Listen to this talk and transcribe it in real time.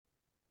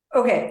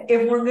Okay,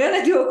 if we're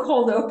going to do a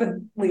cold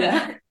open,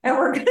 Leah, and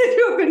we're going to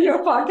do a video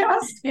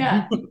podcast,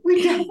 Yeah.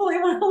 we definitely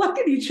want to look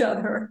at each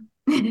other.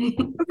 It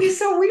would be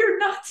so weird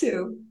not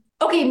to.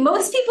 Okay,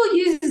 most people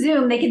use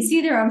Zoom. They can see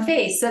their own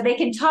face, so they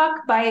can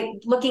talk by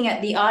looking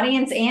at the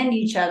audience and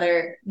each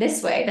other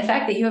this way. The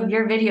fact that you have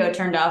your video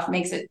turned off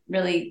makes it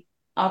really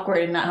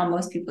awkward and not how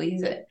most people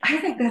use it. I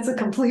think that's a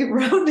complete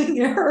rounding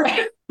error. Are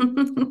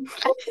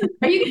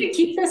you going to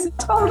keep this?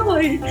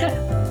 Totally.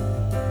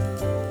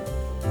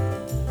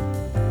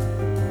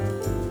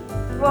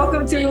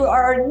 Welcome to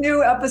our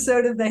new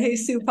episode of the Hey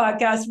Sue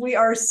podcast. We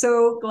are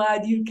so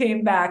glad you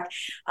came back.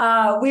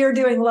 We are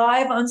doing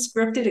live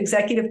unscripted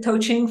executive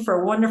coaching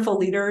for wonderful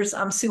leaders.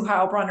 I'm Sue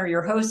Heilbronner,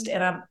 your host,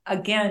 and I'm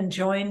again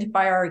joined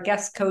by our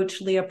guest coach,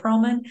 Leah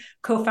Pearlman,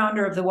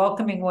 co-founder of The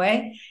Welcoming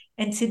Way.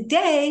 And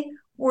today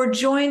we're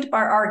joined by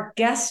our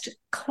guest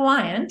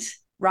client,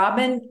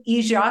 Robin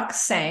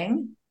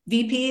Izsak-Tseng,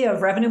 VP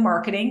of Revenue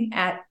Marketing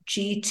at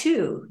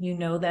G2. You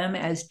know them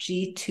as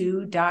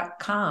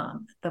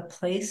G2.com, the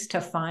place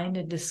to find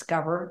and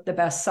discover the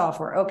best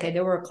software. Okay,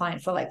 they were a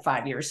client for like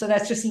 5 years, so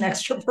that's just an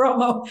extra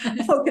promo.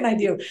 What can I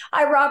do?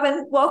 Hi,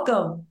 Robin.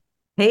 Welcome.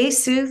 Hey,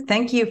 Sue.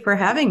 Thank you for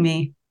having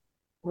me.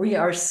 We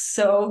are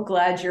so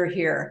glad you're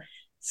here.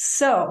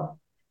 So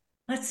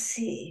let's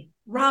see.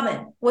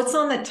 Robin, what's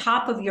on the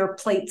top of your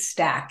plate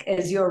stack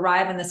as you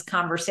arrive in this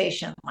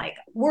conversation? Like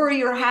worry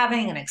you're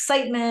having, an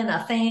excitement,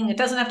 a thing. It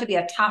doesn't have to be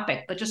a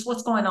topic, but just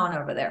what's going on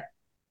over there?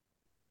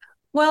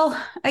 Well,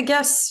 I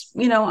guess,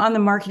 on the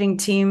marketing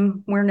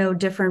team, we're no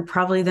different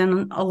probably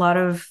than a lot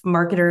of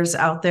marketers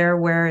out there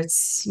where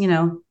it's,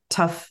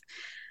 tough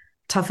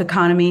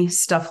economy,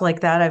 stuff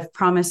like that. I've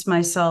promised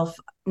myself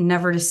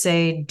never to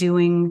say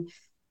doing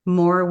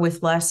more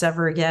with less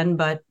ever again,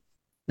 but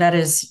that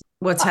is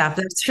what's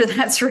happened.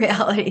 That's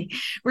reality.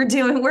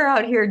 We're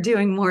out here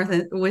doing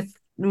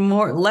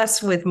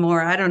less with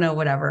more. I don't know,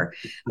 whatever.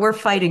 We're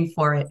fighting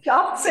for it.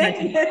 Stop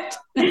saying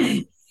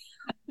it.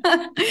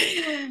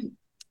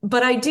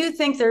 But I do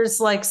think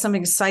there's like some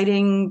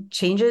exciting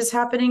changes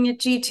happening at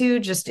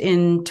G2 just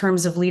in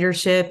terms of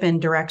leadership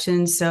and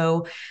direction.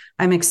 So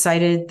I'm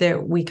excited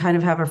that we kind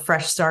of have a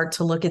fresh start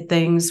to look at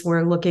things.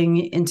 We're looking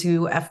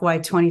into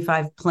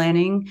FY25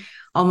 planning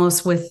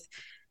almost with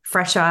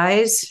fresh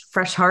eyes,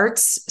 fresh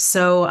hearts.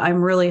 So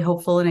I'm really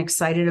hopeful and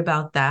excited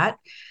about that.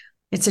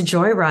 It's a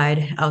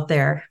joyride out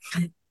there.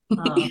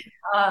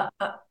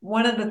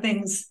 One of the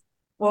things,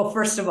 well,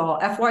 first of all,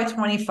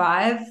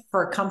 FY25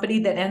 for a company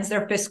that ends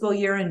their fiscal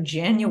year in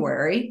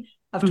January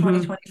of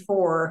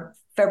 2024,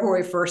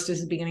 February 1st is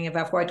the beginning of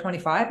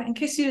FY25. In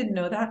case you didn't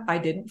know that, I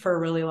didn't for a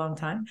really long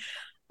time.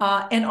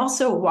 And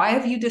also, why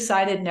have you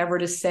decided never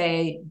to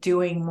say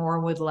doing more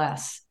with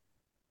less?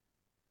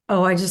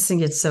 Oh, I just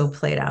think it's so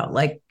played out.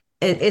 Like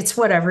it's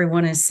what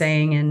everyone is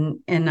saying, and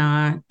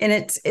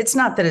it's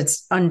not that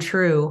it's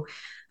untrue.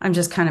 I'm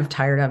just kind of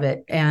tired of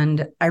it,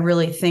 and I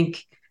really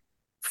think,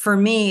 for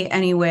me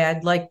anyway,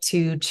 I'd like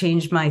to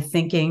change my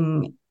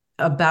thinking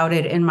about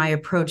it and my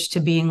approach to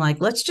being like,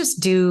 let's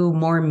just do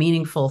more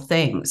meaningful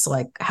things.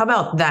 Like, how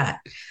about that?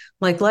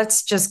 Like,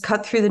 let's just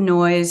cut through the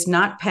noise,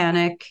 not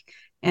panic,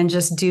 and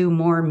just do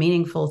more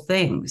meaningful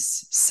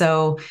things.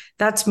 So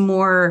that's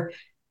more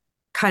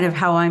kind of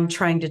how I'm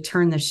trying to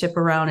turn the ship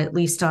around, at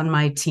least on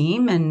my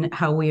team, and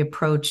how we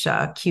approach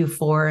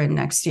Q4 and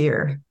next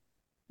year.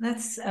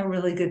 That's a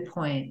really good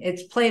point.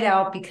 It's played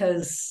out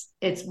because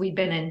we've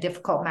been in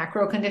difficult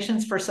macro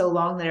conditions for so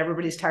long that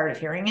everybody's tired of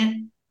hearing it.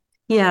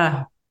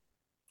 Yeah,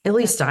 at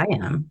least I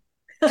am.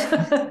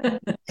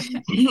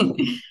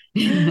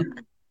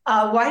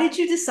 Why did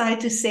you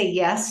decide to say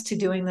yes to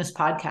doing this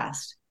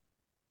podcast?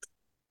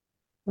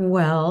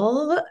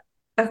 Well,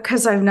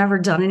 because I've never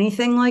done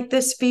anything like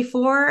this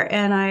before,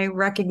 and I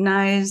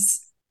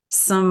recognize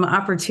some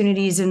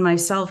opportunities in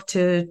myself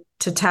to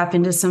tap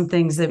into some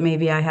things that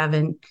maybe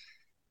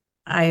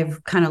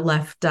I've kind of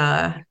left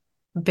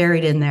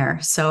buried in there.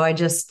 So I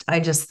just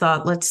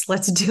thought,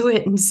 let's do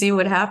it and see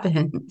what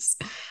happens.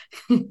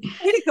 Way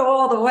to go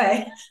all the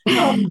way.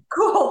 Oh,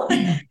 cool.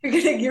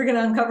 You're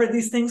gonna uncover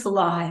these things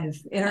live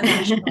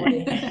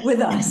internationally with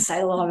us.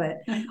 I love it.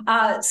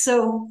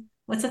 So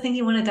what's the thing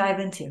you want to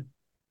dive into?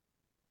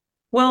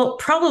 Well,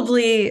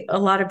 probably a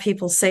lot of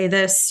people say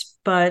this,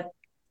 but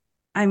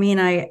I mean,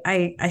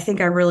 I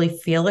think I really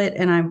feel it.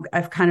 And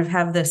I've kind of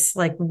have this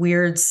like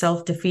weird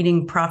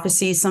self-defeating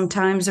prophecy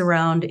sometimes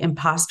around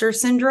imposter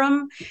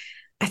syndrome.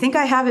 I think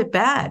I have it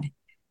bad.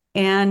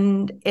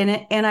 And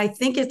I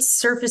think it's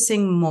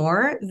surfacing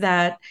more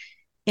that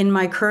in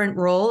my current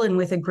role and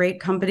with a great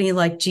company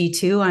like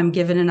G2, I'm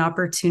given an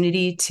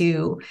opportunity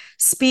to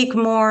speak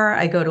more.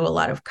 I go to a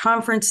lot of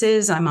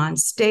conferences, I'm on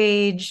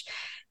stage.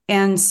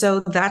 And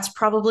so that's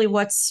probably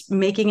what's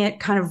making it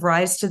kind of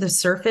rise to the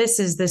surface,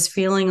 is this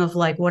feeling of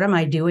like, what am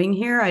I doing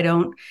here? I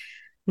don't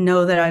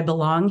know that I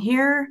belong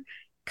here,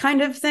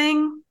 kind of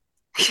thing.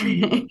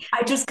 I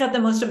just got the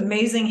most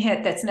amazing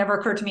hit that's never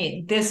occurred to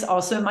me. This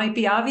also might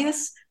be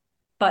obvious,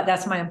 but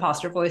that's my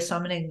imposter voice, so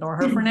I'm going to ignore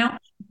her for now.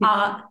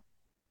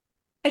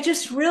 I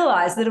just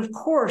realized that, of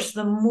course,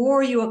 the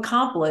more you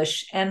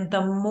accomplish and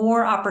the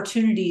more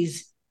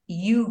opportunities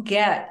you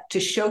get to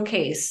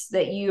showcase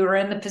that you're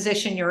in the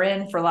position you're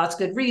in for lots of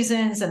good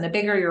reasons, and the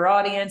bigger your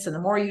audience and the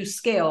more you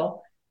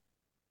scale,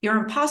 your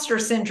imposter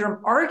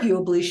syndrome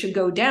arguably should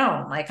go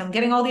down. Like, I'm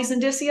getting all these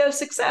indicia of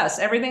success.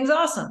 Everything's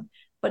awesome,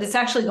 but it's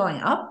actually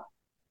going up.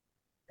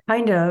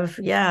 Kind of.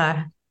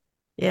 Yeah.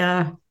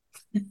 Yeah.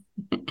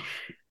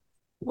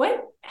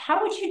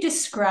 How would you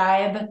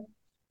describe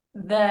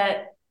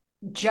the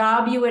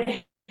job you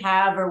would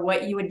have or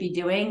what you would be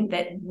doing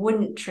that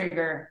wouldn't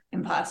trigger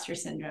imposter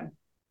syndrome?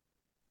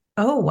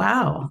 Oh,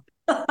 wow.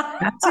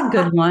 That's a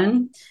good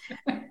one.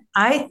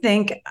 I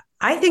think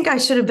I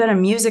should have been a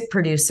music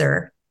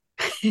producer.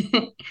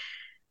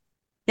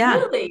 Yeah.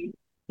 Really?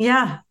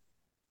 Yeah.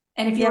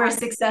 And if you Yeah. were a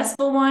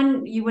successful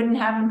one, you wouldn't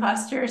have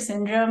imposter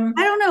syndrome?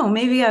 I don't know.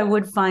 Maybe I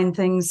would find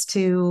things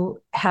to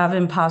have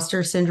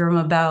imposter syndrome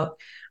about,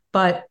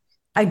 but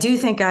I do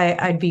think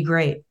I'd be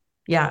great.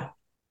 Yeah.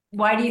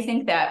 Why do you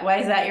think that? Why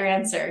is that your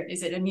answer?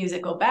 Is it a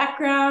musical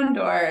background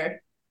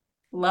or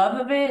love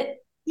of it?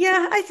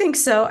 Yeah, I think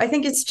so. I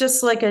think it's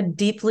just like a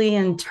deeply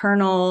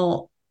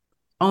internal,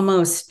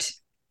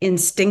 almost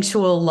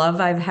instinctual love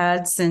I've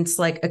had since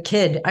like a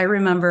kid. I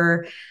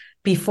remember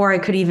before I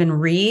could even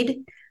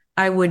read,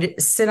 I would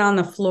sit on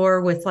the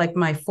floor with like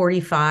my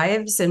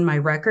 45s and my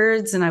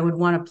records, and I would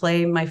want to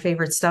play my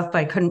favorite stuff, but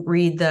I couldn't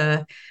read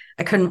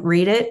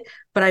it,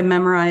 but I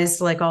memorized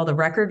like all the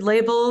record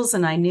labels,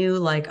 and I knew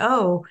like,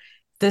 oh,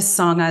 this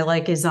song I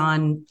like is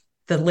on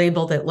the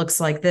label that looks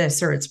like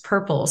this, or it's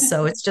purple.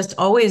 So it's just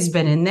always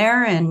been in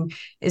there. And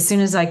as soon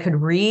as I could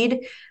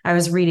read, I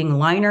was reading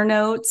liner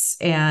notes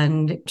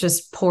and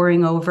just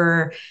poring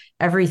over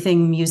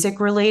everything music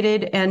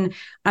related. And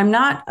I'm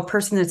not a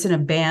person that's in a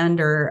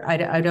band, or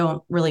I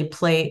don't really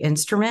play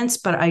instruments,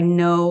 but I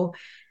know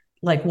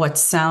like what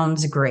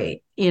sounds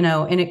great,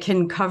 and it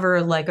can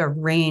cover like a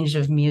range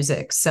of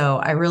music. So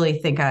I really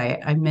think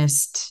I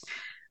missed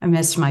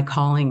my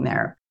calling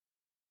there.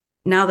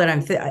 Now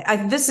that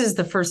this is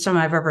the first time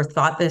I've ever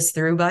thought this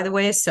through, by the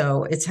way,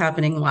 so it's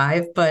happening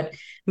live, but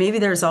maybe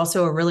there's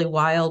also a really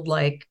wild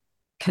like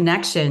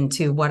connection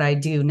to what I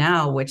do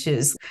now, which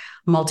is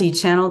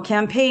multi-channel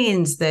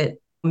campaigns that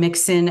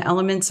mix in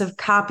elements of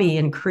copy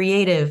and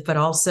creative, but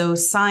also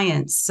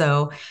science.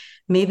 So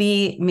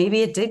maybe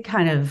it did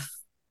kind of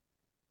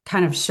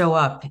show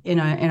up in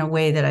a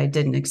way that I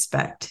didn't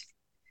expect.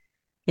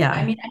 Yeah.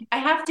 I mean, I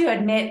have to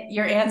admit,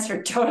 your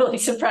answer totally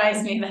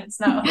surprised me. That's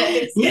not what I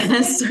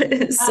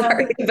expected. Yes,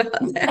 sorry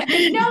about that.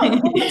 No,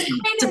 what's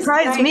great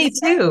surprised me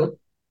too.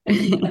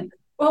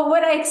 Well,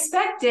 what I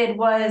expected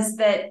was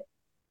that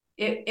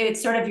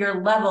it's sort of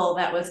your level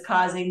that was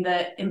causing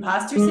the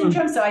imposter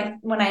syndrome. So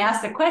when I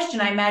asked the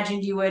question, I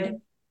imagined you would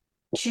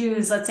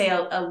choose, let's say,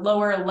 a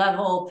lower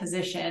level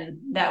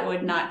position that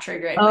would not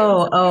trigger it.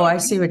 Oh, I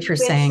see what you're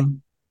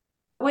saying.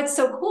 What's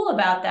so cool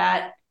about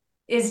that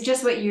is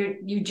just what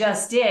you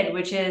just did,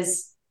 which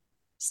is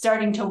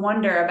starting to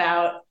wonder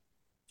about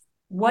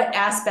what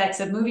aspects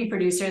of movie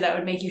producer that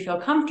would make you feel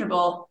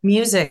comfortable.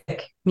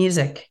 Music,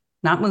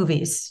 not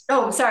movies.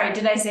 Oh, sorry.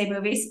 Did I say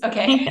movies?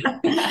 Okay.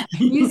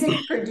 Music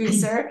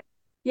producer.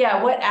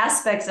 Yeah. What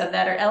aspects of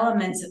that or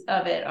elements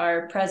of it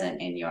are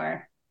present in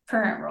your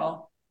current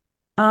role?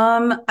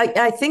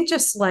 I think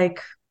just like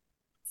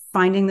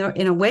finding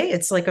in a way,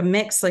 it's like a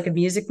mix, like a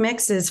music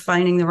mix is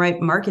finding the right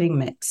marketing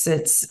mix.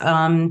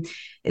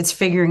 It's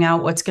figuring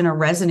out what's going to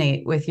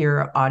resonate with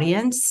your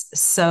audience.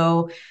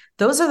 So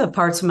those are the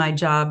parts of my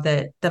job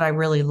that I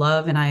really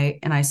love, and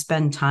I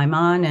spend time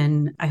on,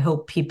 and I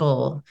hope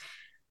people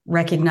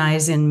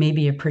recognize and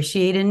maybe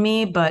appreciate in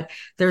me. But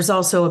there's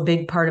also a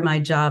big part of my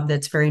job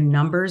that's very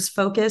numbers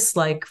focused.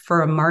 Like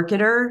for a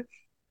marketer,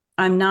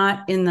 I'm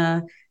not in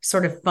the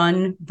sort of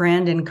fun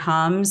brand and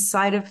comms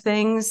side of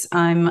things.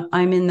 I'm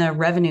in the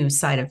revenue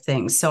side of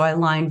things. So I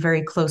align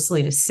very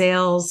closely to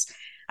sales.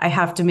 I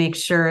have to make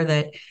sure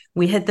that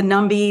we hit the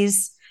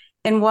numbies.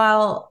 And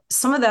while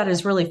some of that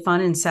is really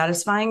fun and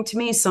satisfying to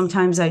me,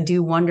 sometimes I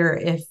do wonder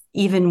if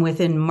even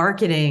within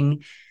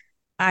marketing,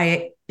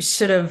 I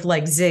should have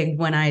like zigged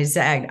when I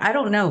zagged. I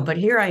don't know, but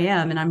here I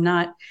am, and I'm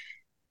not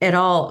at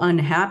all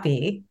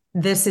unhappy.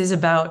 This is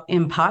about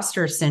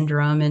imposter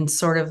syndrome and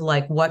sort of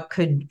like what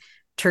could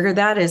trigger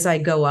that as I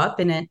go up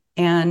in it.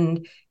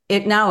 And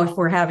it now, if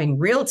we're having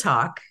real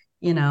talk,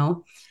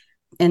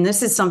 and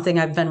this is something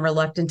I've been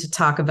reluctant to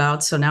talk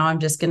about, so now I'm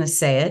just going to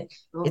say it.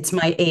 It's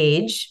my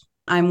age.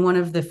 I'm one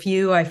of the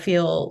few, I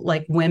feel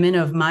like, women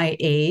of my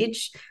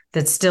age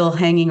that's still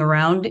hanging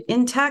around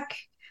in tech.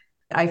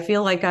 I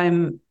feel like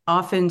I'm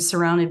often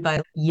surrounded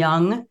by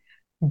young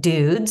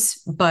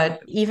dudes,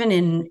 but even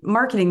in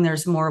marketing,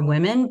 there's more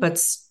women, but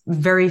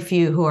very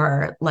few who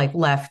are like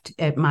left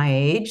at my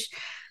age.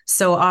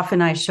 So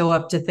often I show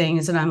up to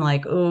things and I'm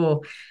like,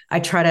 oh, I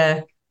try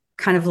to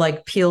kind of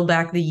like peel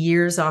back the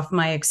years off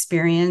my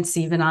experience,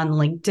 even on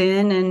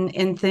LinkedIn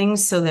and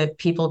things, so that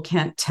people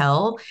can't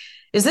tell.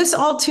 Is this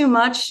all too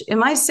much?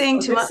 Am I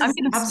saying too much? I'm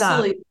going to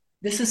stop.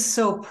 This is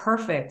so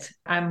perfect.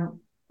 I'm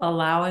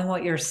allowing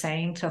what you're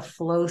saying to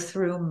flow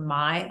through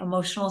my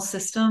emotional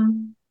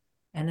system.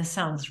 And this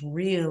sounds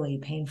really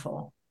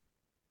painful.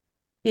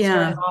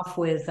 Yeah. Starting off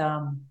with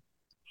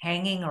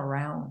hanging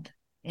around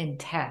in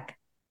tech.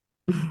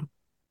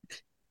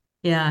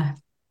 Yeah.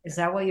 Is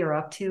that what you're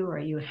up to? Are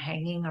you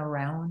hanging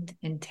around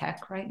in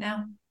tech right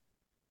now?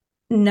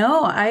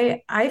 No,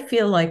 I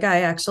feel like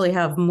I actually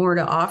have more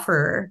to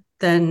offer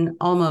than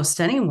almost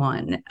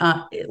anyone.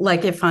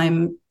 Like if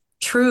I'm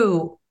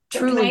truly.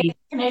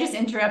 Can I just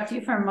interrupt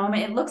you for a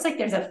moment? It looks like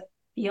there's a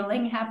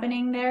feeling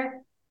happening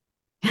there.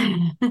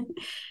 And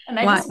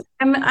I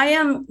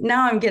am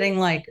now. I'm getting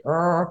like,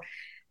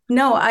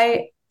 no.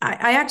 I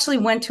actually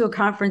went to a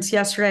conference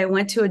yesterday. I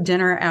went to a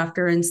dinner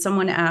after, and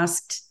someone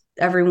asked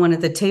everyone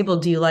at the table,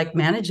 "Do you like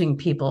managing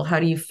people? How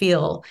do you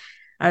feel?"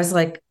 I was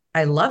like,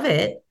 "I love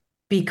it."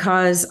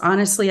 Because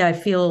honestly, I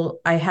feel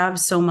I have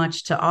so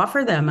much to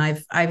offer them.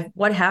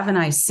 What haven't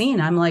I seen?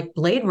 I'm like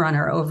Blade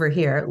Runner over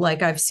here.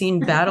 Like I've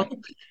seen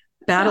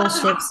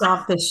battleships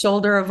off the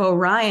shoulder of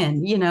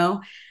Orion, you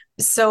know?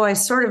 So I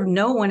sort of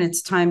know when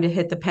it's time to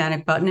hit the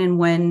panic button and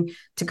when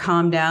to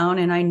calm down.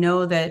 And I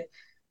know that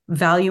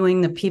valuing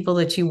the people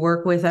that you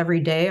work with every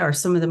day are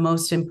some of the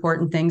most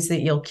important things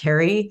that you'll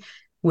carry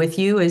with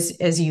you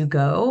as you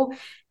go.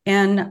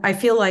 And I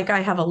feel like I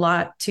have a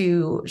lot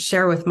to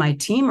share with my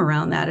team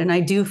around that. And I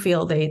do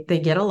feel they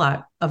get a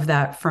lot of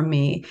that from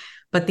me.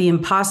 But the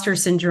imposter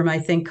syndrome, I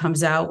think,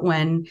 comes out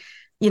when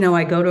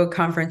I go to a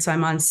conference,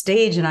 I'm on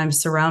stage and I'm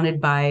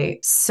surrounded by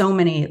so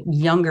many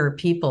younger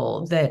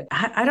people that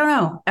I don't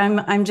know.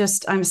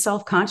 I'm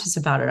self-conscious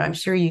about it. I'm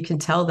sure you can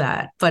tell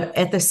that. But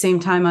at the same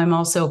time, I'm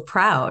also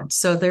proud.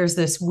 So there's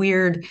this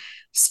weird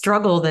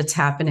struggle that's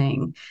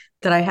happening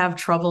that I have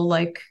trouble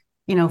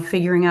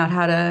figuring out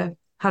how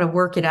to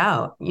work it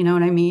out. You know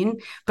what I mean?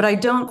 But I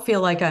don't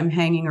feel like I'm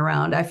hanging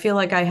around. I feel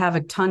like I have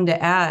a ton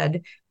to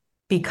add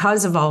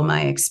because of all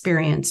my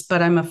experience,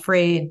 but I'm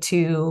afraid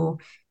to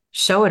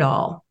show it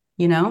all,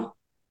 you know?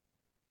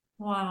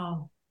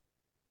 Wow.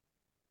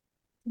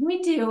 Can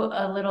we do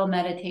a little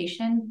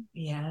meditation?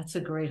 Yeah, that's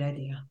a great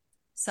idea.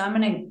 So I'm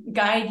going to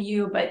guide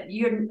you, but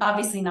you're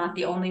obviously not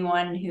the only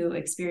one who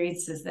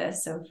experiences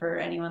this. So for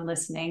anyone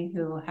listening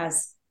who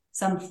has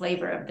some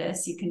flavor of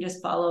this, you can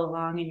just follow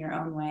along in your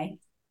own way.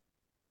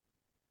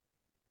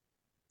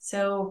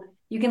 So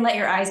you can let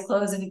your eyes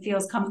close if it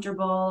feels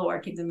comfortable or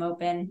keep them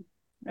open,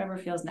 whatever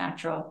feels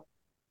natural.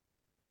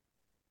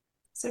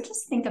 So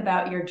just think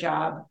about your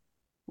job,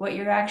 what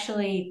you're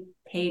actually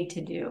paid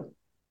to do.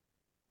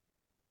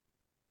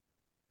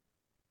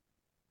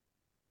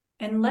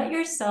 And let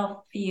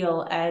yourself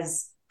feel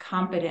as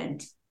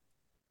competent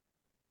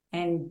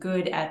and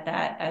good at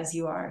that as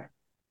you are.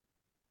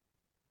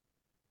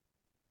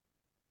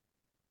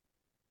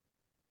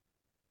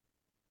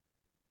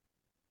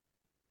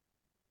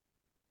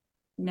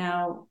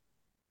 Now,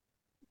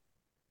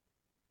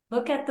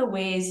 look at the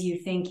ways you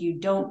think you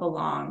don't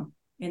belong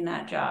in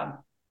that job,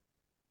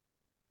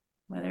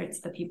 whether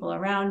it's the people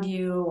around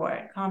you or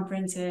at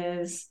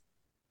conferences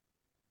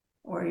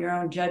or your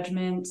own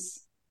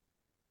judgments.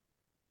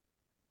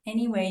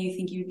 Any way you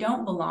think you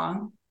don't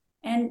belong,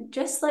 and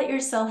just let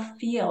yourself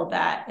feel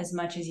that as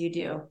much as you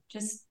do.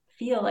 Just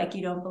feel like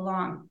you don't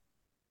belong.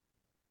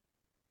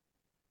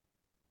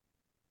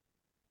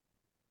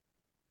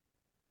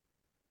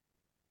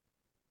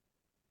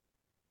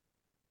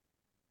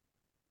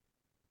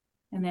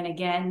 And then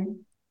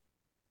again,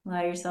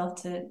 allow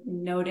yourself to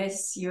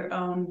notice your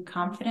own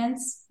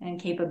confidence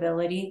and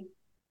capability,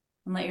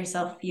 and let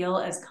yourself feel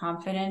as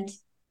confident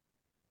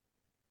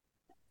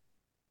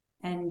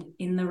and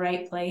in the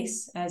right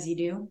place as you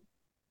do.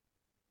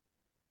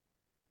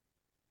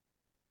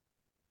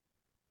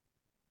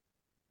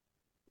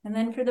 And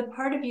then for the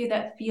part of you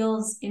that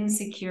feels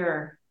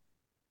insecure,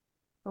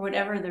 for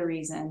whatever the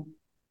reason,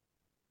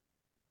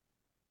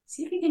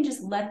 see if you can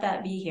just let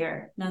that be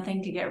here.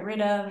 Nothing to get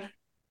rid of,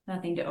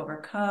 nothing to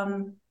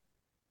overcome.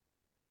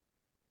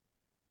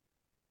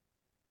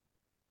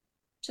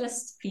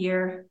 Just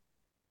fear.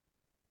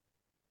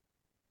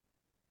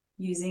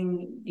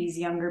 Using these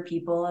younger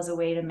people as a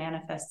way to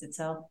manifest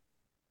itself.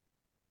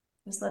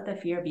 Just let the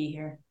fear be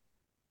here.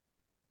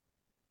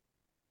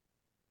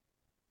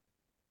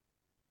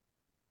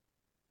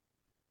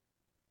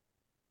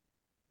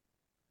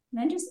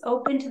 And then just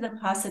open to the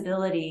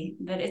possibility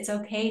that it's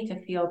okay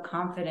to feel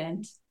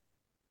confident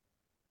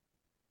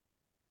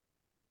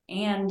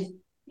and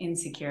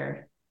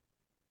insecure.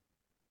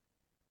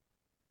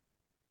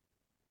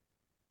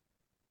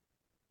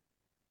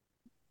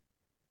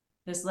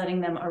 Just letting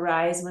them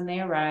arise when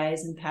they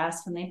arise and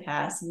pass when they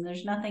pass. And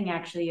there's nothing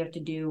actually you have to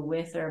do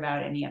with or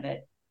about any of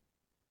it.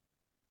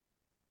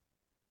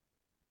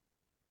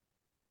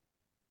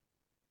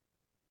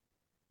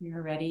 When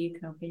you're ready, you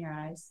can open your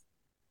eyes.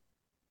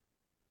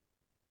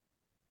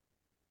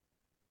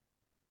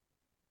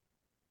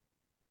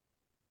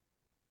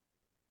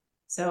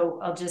 So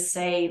I'll just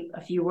say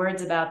a few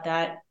words about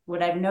that.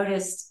 What I've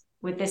noticed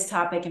with this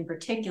topic in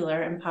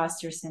particular,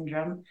 imposter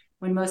syndrome,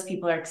 when most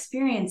people are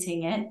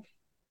experiencing it,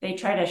 they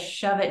try to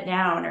shove it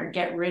down or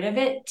get rid of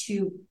it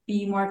to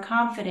be more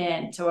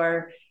confident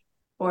or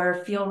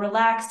feel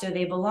relaxed or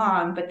they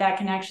belong. But that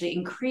can actually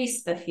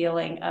increase the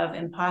feeling of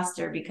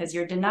imposter because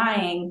you're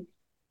denying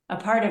a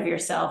part of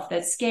yourself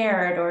that's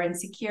scared or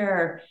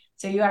insecure.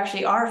 So you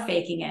actually are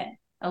faking it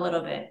a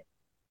little bit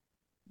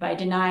by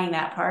denying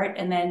that part.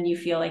 And then you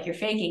feel like you're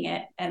faking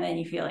it. And then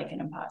you feel like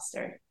an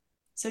imposter.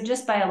 So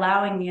just by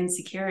allowing the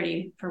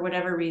insecurity for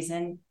whatever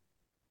reason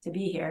to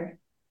be here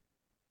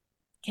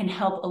can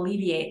help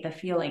alleviate the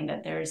feeling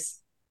that there's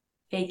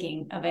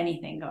faking of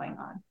anything going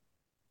on.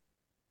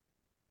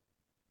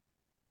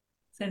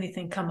 Does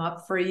anything come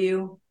up for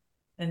you?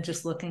 And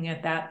just looking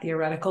at that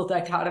theoretical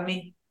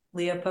dichotomy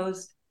Leah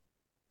posed?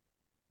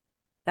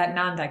 That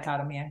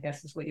non-dichotomy, I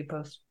guess, is what you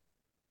post.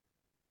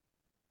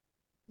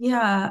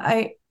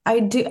 Yeah, I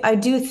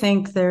do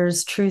think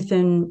there's truth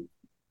in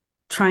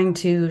trying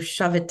to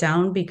shove it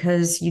down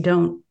because you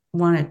don't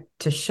want it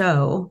to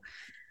show.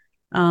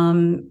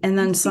 And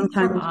then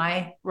sometimes from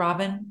I,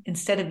 Robin,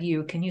 instead of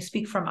you, can you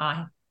speak from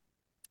I?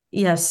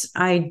 Yes,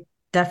 I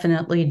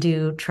definitely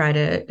do try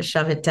to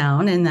shove it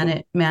down, and then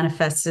it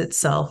manifests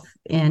itself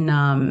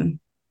in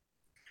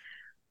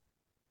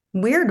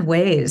weird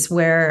ways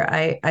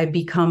where I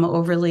become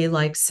overly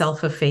like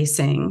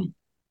self-effacing.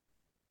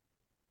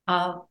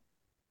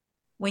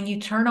 When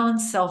you turn on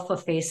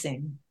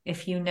self-effacing,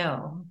 if you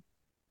know,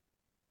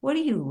 what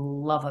do you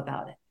love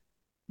about it?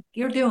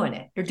 You're doing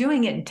it. You're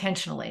doing it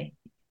intentionally.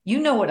 You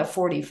know what a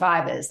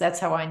 45 is. That's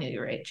how I knew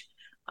your age.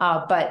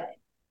 But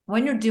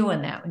when you're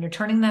doing that, when you're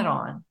turning that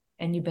on,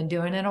 and you've been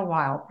doing it a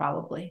while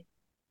probably,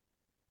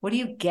 what are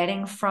you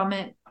getting from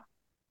it?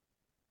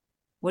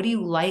 What do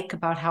you like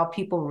about how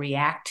people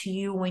react to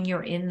you when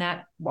you're in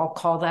that? I'll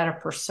call that a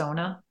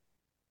persona.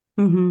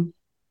 Mm-hmm.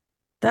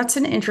 That's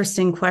an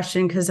interesting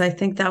question because I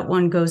think that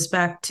one goes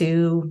back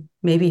to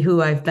maybe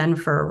who I've been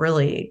for a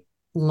really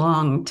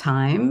long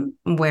time,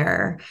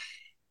 where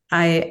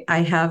I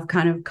have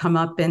kind of come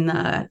up in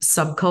the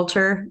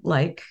subculture,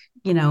 like,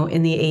 you know,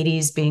 in the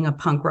 80s, being a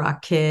punk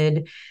rock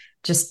kid,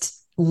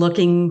 just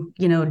looking,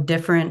 you know,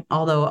 different,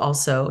 although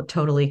also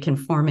totally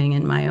conforming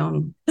in my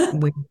own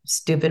weird,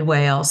 stupid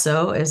way,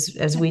 also,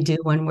 as we do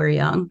when we're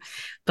young.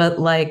 But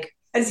like,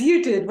 as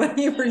you did when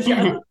you were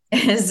young.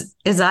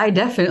 as I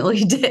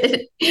definitely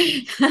did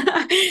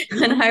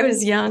when I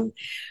was young.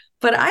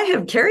 But I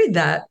have carried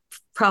that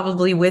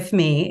probably with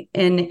me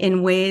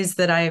in ways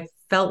that I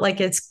felt like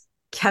it's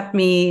kept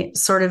me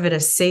sort of at a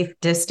safe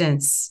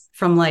distance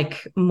from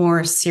like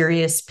more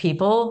serious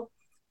people,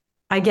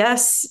 I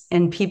guess,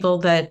 and people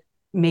that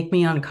make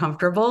me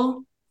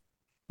uncomfortable.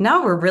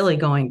 Now we're really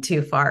going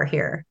too far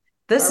here.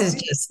 This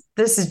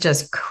is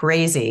just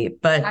crazy.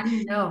 But I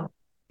don't know.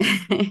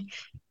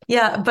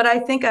 Yeah, but I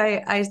think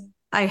I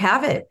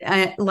have it.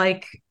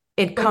 Like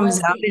it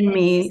comes out in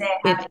me.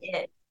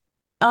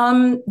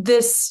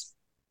 This,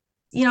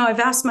 you know, I've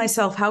asked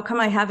myself, how come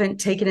I haven't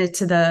taken it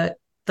to the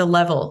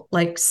level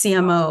like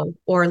CMO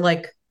or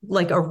like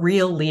a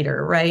real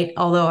leader, right?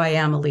 Although I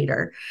am a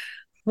leader.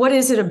 What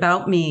is it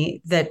about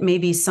me that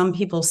maybe some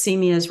people see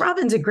me as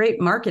Robin's a great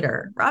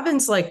marketer.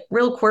 Robin's like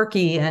real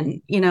quirky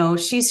and, you know,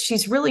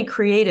 she's really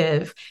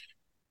creative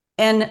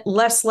and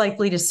less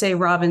likely to say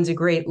Robin's a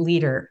great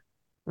leader,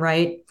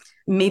 right?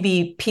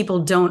 Maybe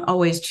people don't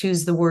always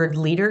choose the word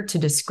leader to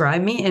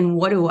describe me. And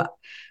what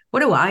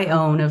do I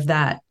own of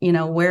that? You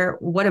know,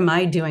 what am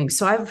I doing?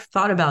 So I've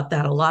thought about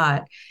that a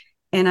lot.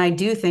 And I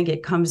do think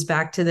it comes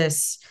back to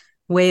this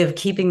way of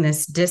keeping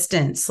this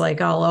distance.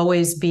 Like I'll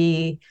always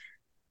be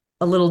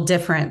a little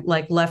different,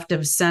 like left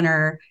of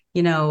center,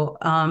 you know,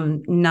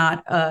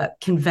 not a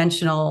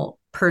conventional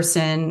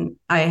person.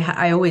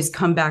 I always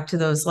come back to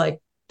those like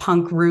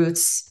punk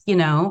roots, you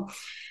know,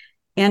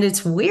 and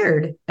it's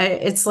weird.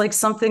 It's like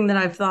something that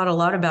I've thought a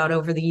lot about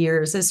over the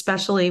years,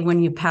 especially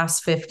when you pass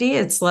 50.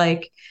 It's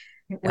like,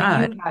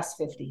 when you pass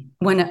 50,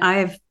 when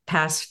I've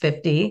passed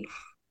 50,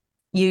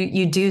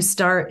 you do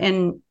start,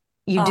 and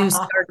you do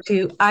start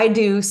to, I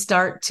do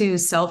start to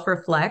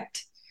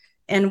self-reflect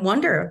and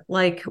wonder,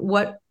 like,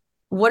 what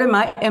am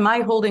I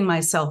holding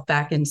myself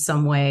back in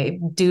some way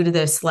due to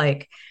this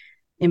like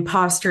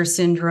imposter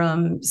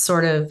syndrome,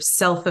 sort of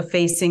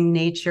self-effacing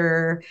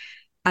nature,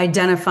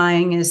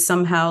 identifying as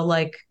somehow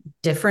like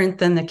different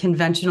than the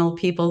conventional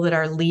people that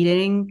are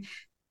leading.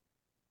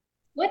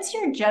 What's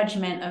your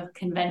judgment of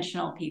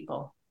conventional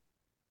people?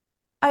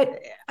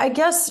 I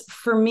guess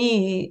for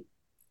me,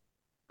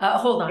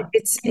 hold on.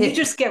 Can you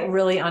just get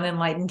really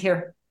unenlightened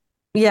here?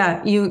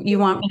 Yeah, you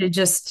want me to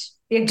just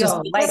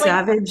like,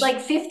 savage, like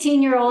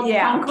 15-year-old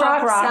punk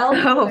rock.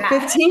 Oh,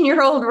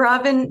 15-year-old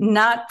Robin,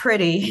 not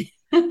pretty.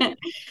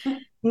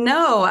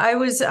 No, I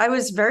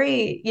was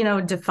very, you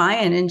know,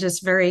 defiant and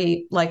just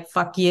very like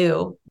fuck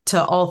you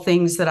to all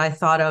things that I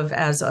thought of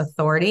as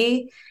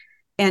authority.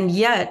 and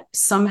yet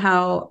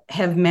somehow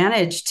have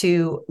managed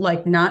to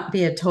like not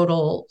be a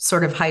total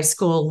sort of high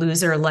school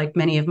loser like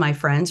many of my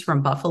friends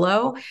from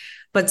Buffalo,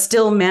 but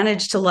still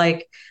managed to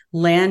like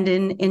land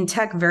in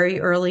tech very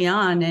early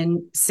on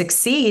and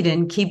succeed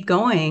and keep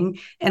going.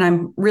 And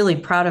I'm really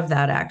proud of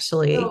that,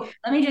 actually. So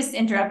let me just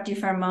interrupt you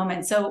for a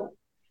moment. So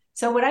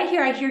what I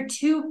hear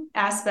two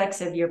aspects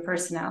of your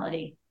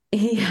personality.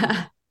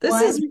 Yeah. This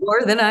is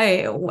more than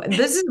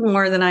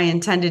I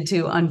intended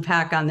to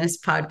unpack on this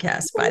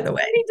podcast, by the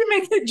way. I need to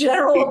make a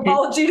general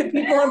apology to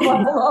people in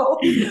Buffalo.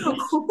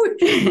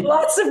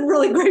 Lots of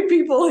really great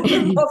people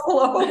in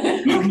Buffalo.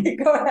 Okay,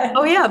 go ahead.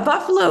 Oh yeah,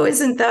 Buffalo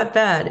isn't that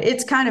bad.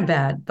 It's kind of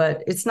bad,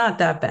 but it's not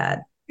that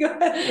bad. Go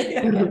ahead.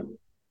 Yeah.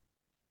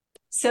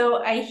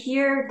 So I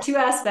hear two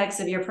aspects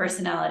of your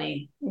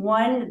personality.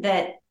 One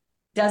that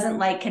doesn't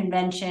like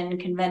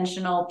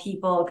conventional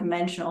people,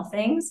 conventional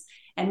things,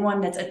 and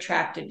one that's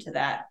attracted to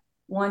that,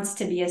 wants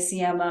to be a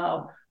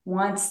CMO,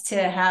 wants to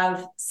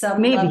have some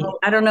maybe level.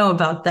 I don't know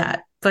about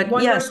that, but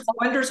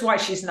wonders why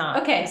she's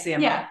not. Okay,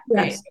 CMO. yeah,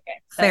 yes. Okay.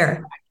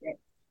 Fair.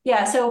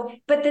 Yeah, so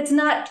but that's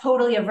not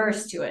totally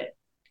averse to it.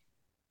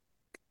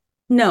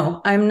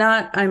 No, I'm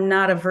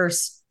not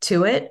averse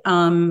to it.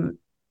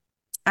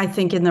 I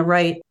think in the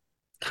right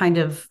kind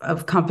of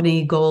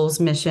company goals,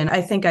 mission,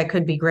 I think I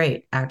could be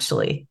great,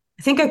 actually.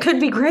 I think I could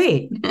be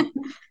great.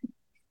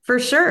 For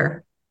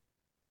sure.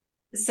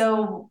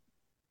 So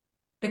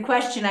the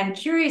question I'm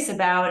curious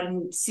about,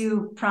 and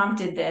Sue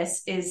prompted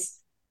this, is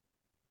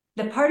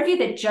the part of you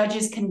that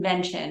judges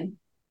convention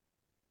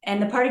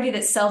and the part of you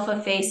that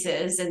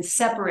self-effaces and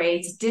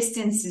separates,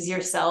 distances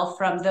yourself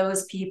from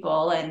those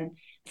people and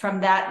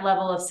from that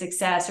level of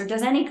success, or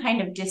does any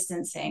kind of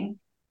distancing.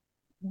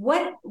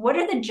 What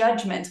are the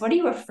judgments? What are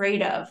you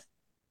afraid of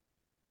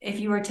if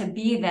you were to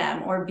be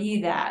them or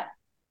be that?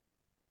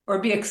 Or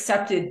be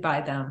accepted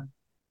by them?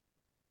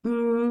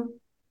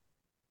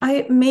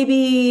 I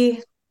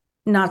maybe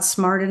not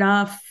smart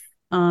enough,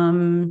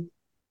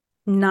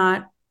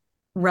 not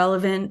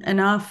relevant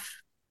enough,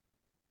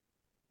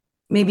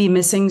 maybe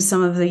missing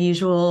some of the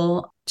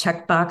usual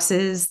check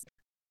boxes.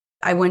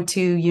 I went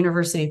to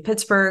University of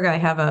Pittsburgh. I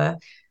have a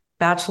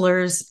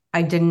bachelor's.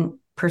 I didn't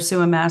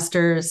pursue a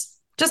master's.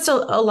 Just a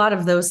lot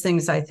of those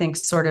things, I think,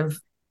 sort of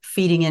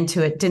feeding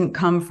into it didn't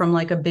come from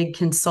like a big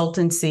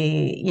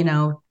consultancy,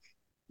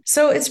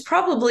 So it's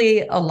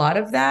probably a lot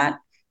of that.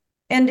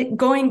 And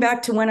going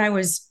back to when I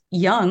was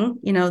young,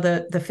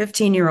 the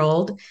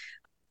 15-year-old,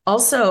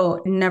 also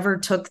never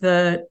took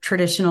the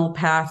traditional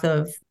path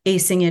of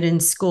acing it in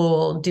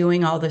school,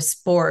 doing all the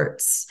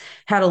sports,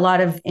 had a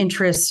lot of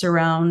interests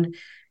around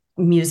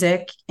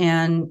music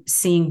and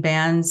seeing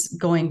bands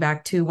going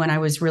back to when I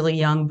was really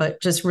young,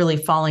 but just really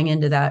falling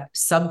into that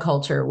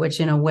subculture, which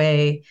in a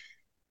way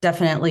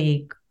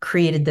definitely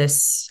created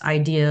this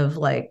idea of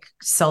like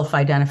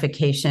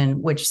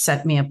self-identification, which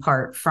set me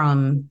apart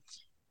from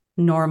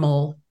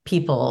normal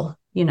people,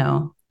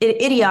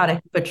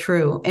 idiotic, but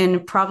true.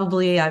 And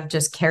probably I've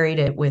just carried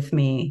it with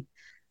me.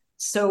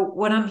 So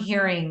what I'm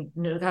hearing,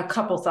 a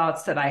couple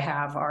thoughts that I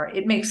have are,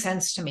 it makes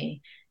sense to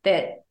me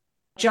that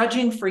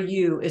judging for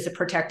you is a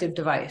protective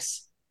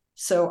device.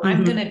 So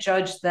I'm going to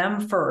judge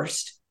them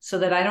first so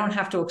that I don't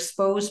have to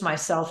expose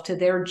myself to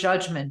their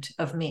judgment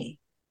of me.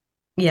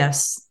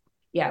 Yes.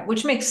 Yeah,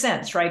 which makes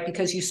sense, right?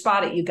 Because you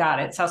spot it, you got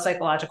it. It's how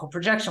psychological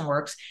projection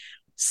works.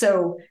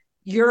 So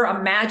you're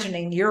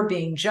imagining you're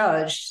being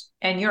judged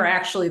and you're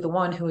actually the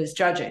one who is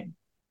judging.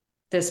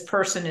 This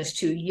person is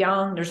too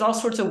young. There's all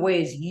sorts of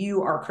ways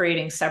you are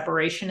creating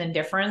separation and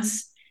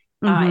difference.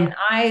 And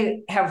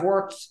I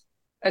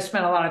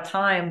spent a lot of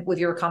time with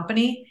your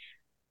company.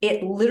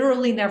 It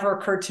literally never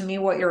occurred to me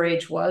what your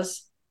age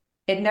was.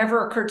 It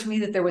never occurred to me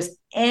that there was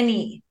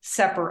any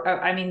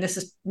this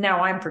is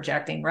now I'm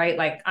projecting, right?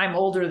 Like I'm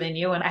older than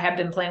you and I have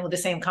been playing with the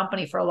same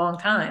company for a long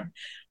time.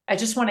 I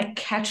just want to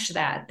catch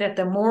that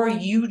the more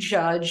you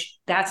judge,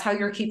 that's how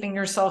you're keeping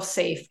yourself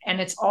safe.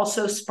 And it's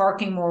also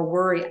sparking more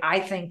worry,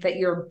 I think, that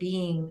you're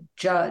being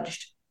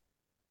judged.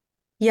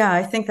 Yeah,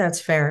 I think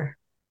that's fair.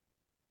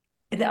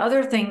 The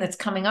other thing that's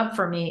coming up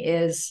for me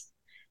is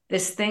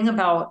this thing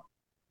about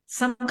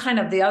some kind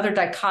of the other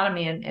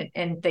dichotomy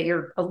and that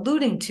you're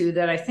alluding to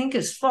that I think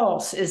is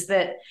false is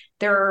that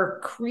there are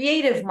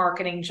creative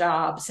marketing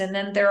jobs and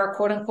then there are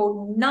quote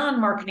unquote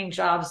non-marketing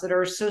jobs that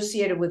are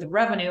associated with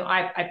revenue.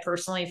 I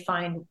personally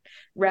find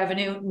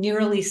revenue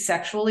nearly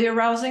sexually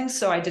arousing.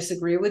 So I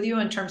disagree with you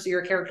in terms of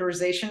your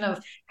characterization of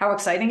how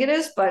exciting it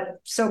is, but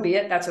so be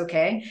it. That's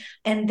okay.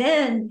 And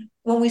then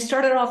when we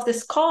started off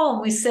this call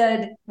and we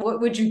said,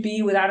 what would you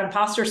be without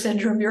imposter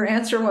syndrome? Your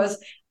answer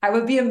was, I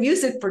would be a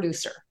music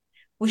producer,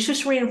 which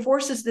just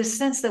reinforces this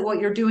sense that what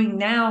you're doing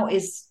now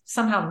is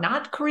somehow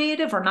not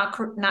creative or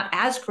not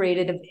as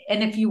creative.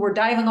 And if you were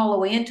diving all the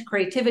way into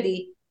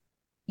creativity,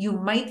 you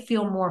might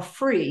feel more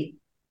free.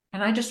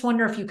 And I just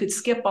wonder if you could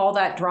skip all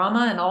that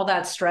drama and all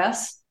that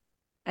stress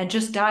and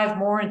just dive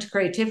more into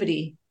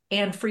creativity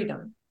and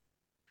freedom.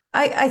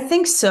 I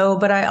think so,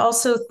 but I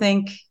also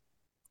think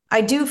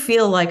I do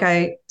feel like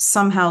I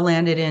somehow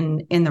landed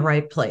in the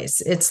right place.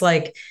 It's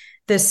like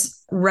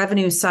this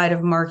revenue side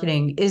of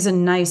marketing is a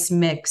nice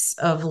mix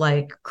of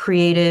like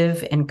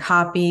creative and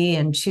copy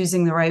and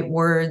choosing the right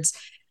words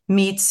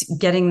meets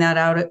getting that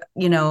out,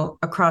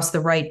 across the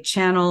right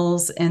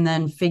channels, and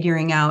then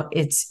figuring out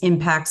its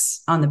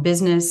impacts on the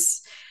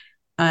business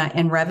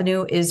and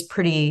revenue is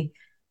pretty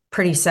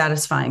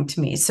satisfying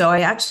to me. So I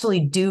actually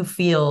do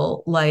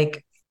feel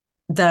like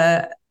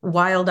the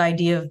wild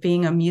idea of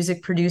being a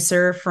music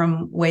producer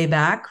from way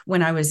back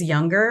when I was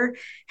younger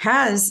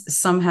has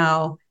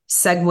somehow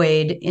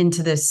segued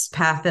into this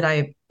path that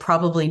I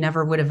probably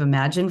never would have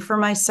imagined for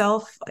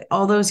myself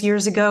all those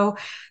years ago.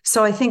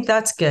 So I think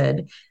that's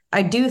good.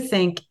 I do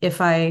think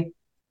if I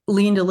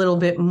leaned a little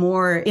bit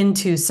more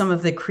into some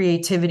of the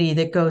creativity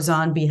that goes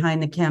on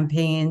behind the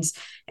campaigns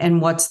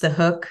and what's the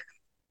hook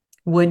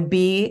would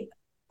be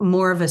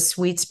more of a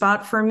sweet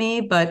spot for me.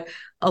 But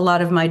a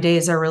lot of my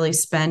days are really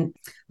spent,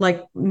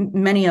 like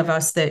many of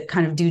us that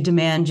kind of do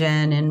demand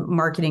gen and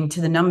marketing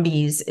to the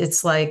numbies.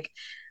 It's like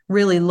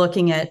really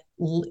looking at,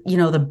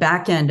 the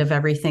back end of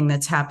everything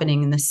that's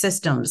happening in the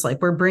systems.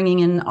 Like we're bringing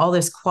in all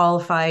this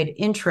qualified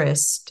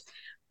interest,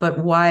 but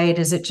why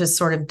does it just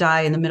sort of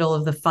die in the middle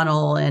of the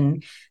funnel?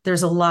 And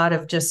there's a lot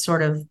of just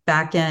sort of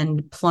back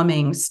end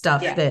plumbing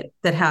stuff that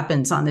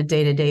happens on a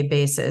day-to-day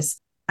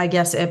basis. I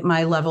guess at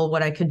my level,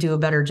 what I could do a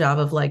better job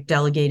of like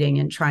delegating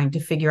and trying to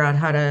figure out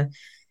how to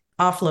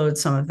offload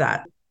some of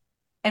that.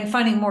 And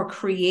finding more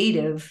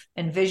creative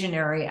and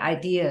visionary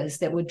ideas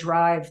that would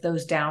drive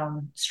those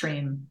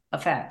downstream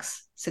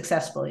effects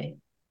successfully.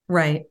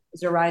 Right.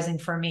 Is arising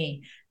for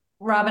me.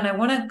 Robin, I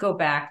want to go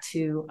back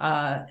to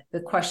the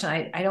question.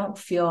 I don't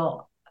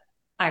feel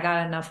I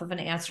got enough of an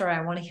answer.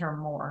 I want to hear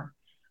more.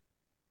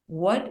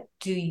 What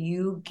do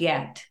you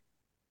get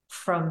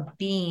from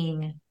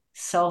being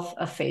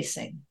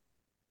self-effacing?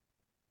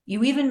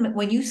 You even,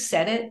 when you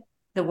said it,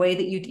 the way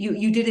that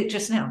you did it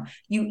just now,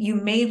 you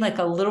made like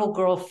a little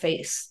girl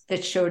face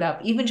that showed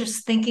up, even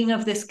just thinking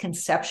of this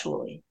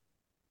conceptually.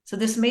 So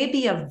this may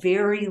be a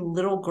very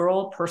little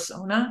girl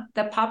persona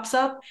that pops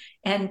up.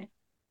 And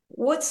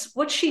what's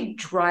she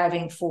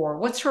driving for?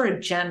 What's her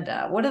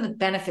agenda? What are the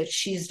benefits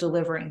she's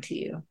delivering to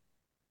you?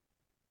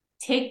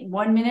 Take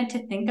 1 minute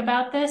to think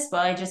about this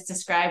while I just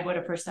describe what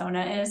a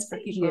persona is for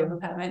people who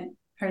haven't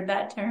heard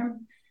that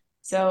term.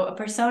 So a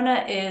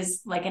persona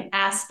is like an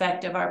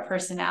aspect of our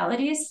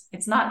personalities.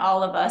 It's not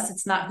all of us.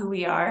 It's not who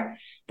we are,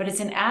 but it's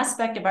an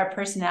aspect of our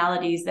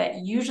personalities that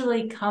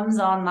usually comes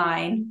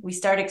online. We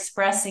start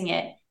expressing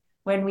it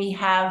when we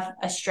have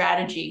a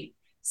strategy.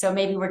 So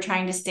maybe we're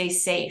trying to stay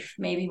safe.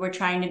 Maybe we're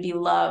trying to be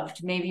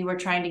loved. Maybe we're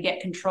trying to get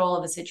control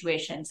of a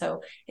situation.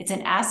 So it's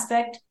an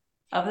aspect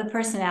of the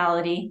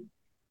personality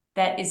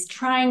that is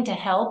trying to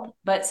help,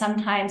 but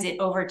sometimes it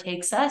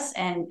overtakes us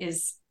and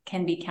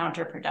can be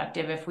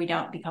counterproductive if we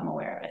don't become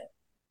aware of it.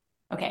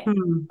 Okay,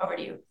 over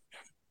to you.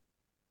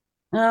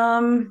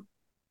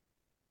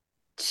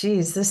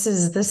 Geez, this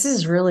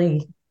is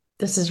really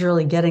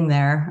getting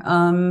there.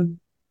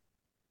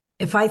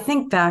 If I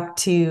think back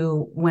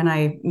to when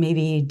I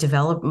maybe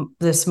developed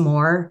this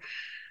more,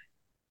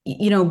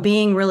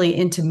 being really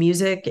into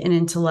music and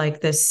into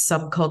like this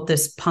subcult,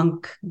 this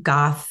punk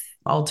goth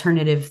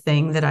alternative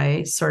thing that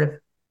I sort of,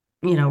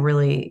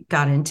 really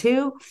got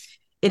into,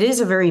 it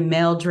is a very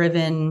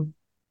male-driven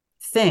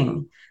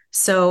thing.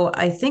 So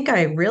I think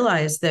I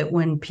realized that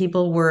when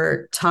people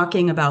were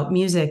talking about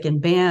music and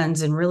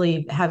bands and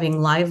really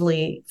having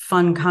lively,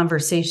 fun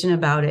conversation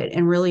about it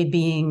and really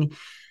being,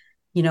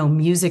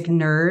 music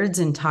nerds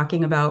and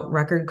talking about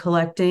record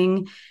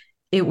collecting,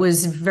 it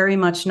was very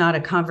much not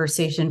a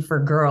conversation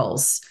for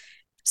girls.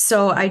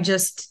 So I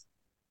just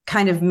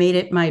kind of made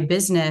it my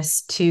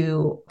business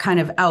to kind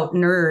of out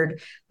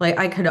nerd. Like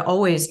I could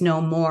always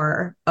know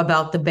more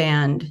about the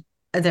band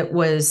that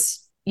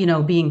was,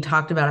 being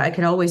talked about. I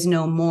could always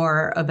know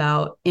more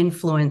about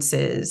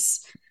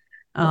influences.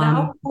 The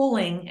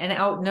outpulling and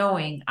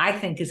outknowing, I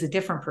think, is a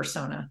different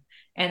persona.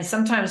 And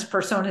sometimes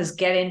personas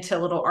get into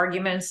little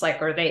arguments,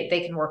 like, or they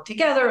can work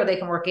together or they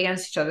can work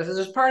against each other. So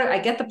there's I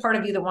get the part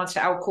of you that wants to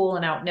outcool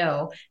and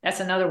outknow. That's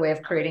another way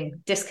of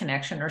creating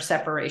disconnection or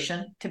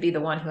separation, to be the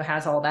one who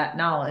has all that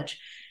knowledge.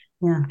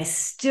 Yeah. I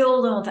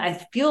still don't, I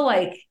feel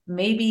like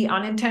maybe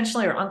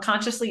unintentionally or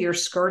unconsciously, you're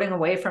skirting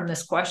away from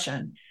this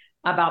question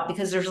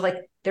because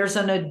there's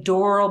an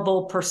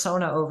adorable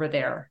persona over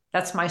there.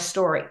 That's my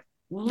story.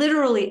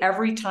 Literally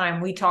every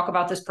time we talk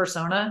about this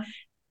persona,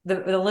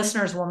 the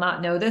listeners will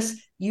not know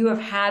this, you have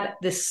had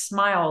this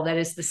smile that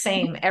is the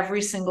same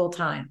every single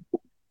time.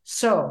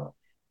 So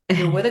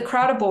you're with a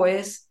crowd of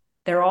boys,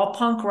 they're all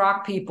punk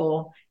rock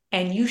people,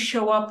 and you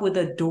show up with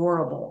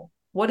adorable.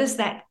 What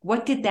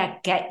did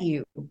that get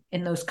you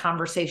in those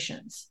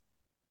conversations?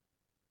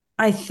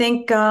 I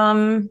think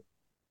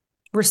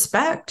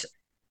respect.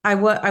 I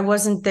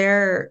wasn't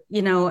there,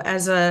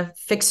 as a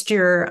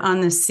fixture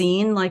on the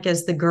scene, like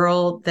as the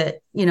girl that,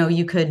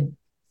 you could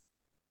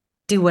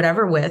do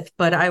whatever with,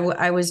 but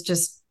I was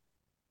just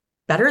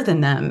better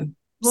than them,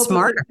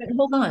 smarter.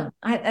 Hold on.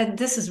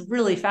 This is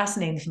really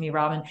fascinating to me,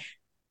 Robin.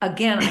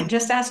 Again, I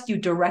just asked you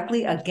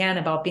directly again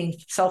about being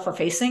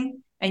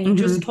self-effacing, And you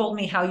just told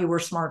me how you were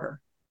smarter.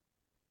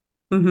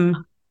 But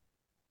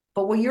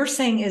what you're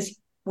saying is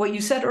what you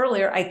said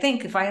earlier, I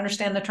think, if I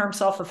understand the term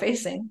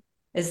self-effacing,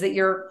 is that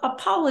you're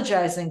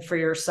apologizing for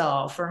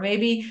yourself, or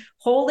maybe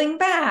holding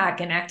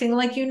back and acting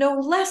like you know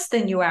less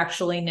than you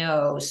actually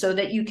know so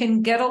that you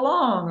can get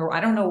along. Or I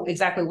don't know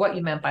exactly what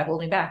you meant by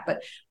holding back,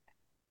 but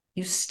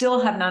you still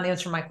have not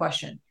answered my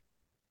question.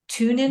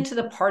 Tune into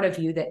the part of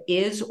you that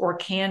is or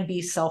can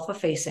be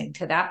self-effacing,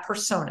 to that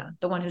persona,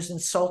 the one who's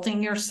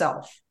insulting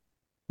yourself.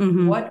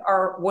 What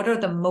are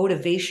the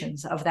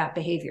motivations of that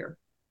behavior?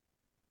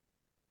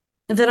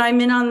 That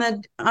I'm in on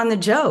the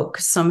joke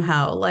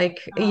somehow, like,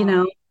 you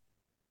know.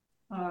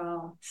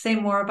 Say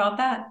more about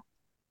that.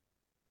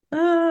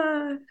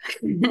 I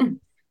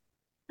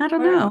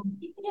don't know.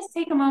 You can just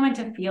take a moment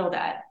to feel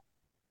that.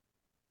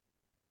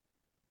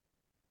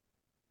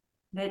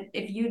 That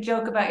if you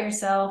joke about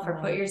yourself or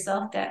put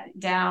yourself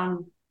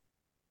down,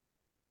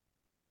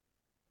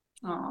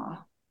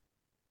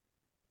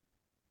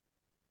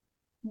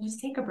 just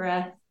take a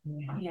breath.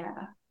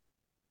 Yeah.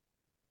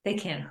 They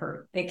can't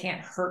hurt. They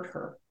can't hurt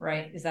her,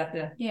 right? Is that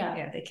the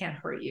yeah? They can't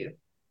hurt you.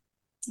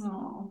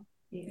 Oh,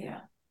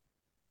 yeah.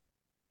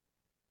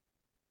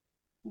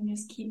 And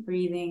just keep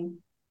breathing.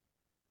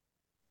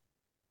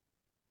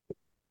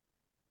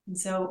 And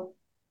so,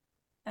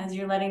 as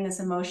you're letting this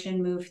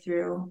emotion move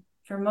through,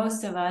 for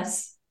most of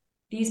us,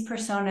 these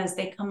personas,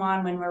 they come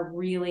on when we're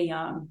really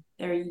young.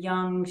 They're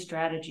young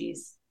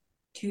strategies,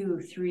 2,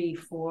 3,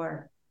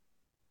 4.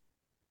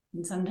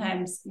 And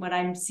sometimes what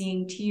I'm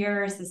seeing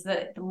tears is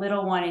the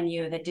little one in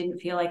you that didn't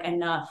feel like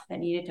enough, that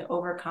needed to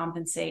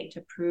overcompensate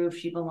to prove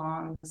she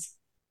belongs.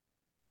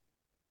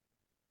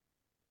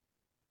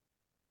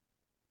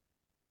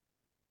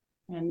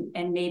 And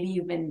maybe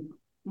you've been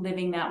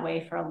living that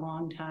way for a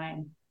long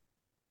time.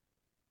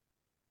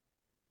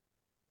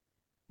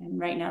 And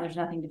right now there's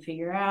nothing to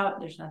figure out.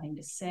 There's nothing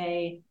to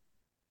say.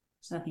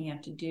 There's nothing you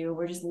have to do.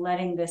 We're just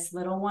letting this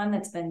little one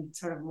that's been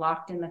sort of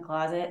locked in the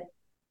closet,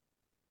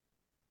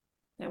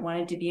 that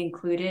wanted to be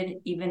included,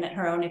 even at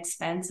her own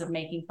expense of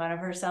making fun of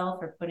herself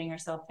or putting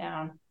herself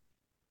down,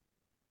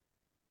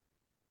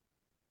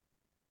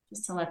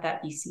 just to let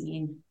that be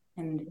seen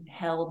and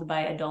held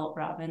by adult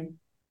Robin.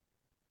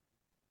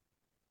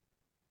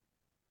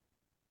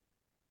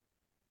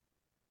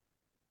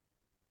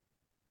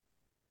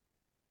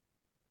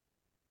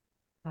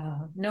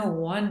 No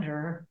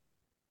wonder,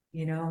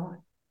 no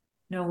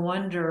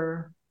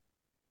wonder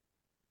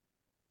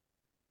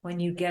when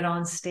you get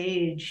on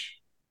stage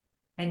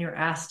and you're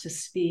asked to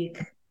speak,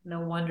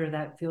 no wonder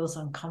that feels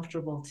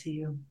uncomfortable to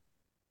you.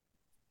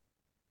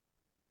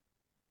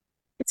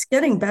 It's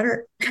getting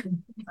better.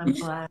 I'm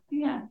glad.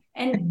 Yeah.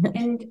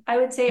 And I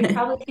would say it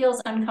probably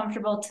feels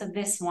uncomfortable to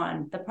this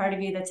one, the part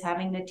of you that's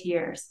having the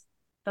tears,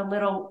 the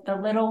little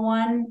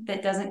one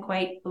that doesn't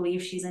quite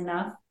believe she's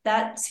enough.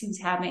 That's who's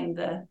having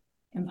the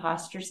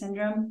imposter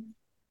syndrome.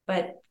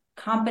 But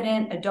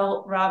competent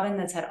adult Robin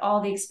that's had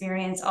all the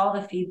experience, all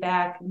the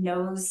feedback,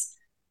 knows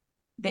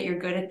that you're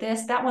good at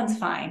this, that one's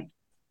fine.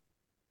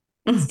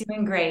 It's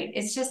doing great.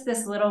 It's just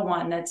this little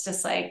one that's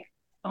just like,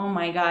 oh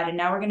my God. And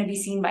now we're going to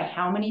be seen by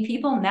how many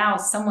people? Now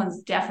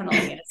someone's definitely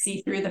going to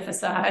see through the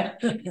facade.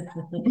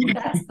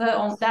 That's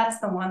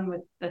the one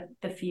with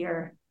the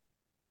fear.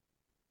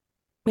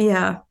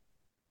 Yeah,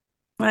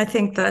 I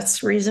think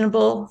that's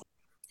reasonable.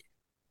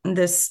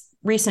 This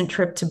recent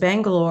trip to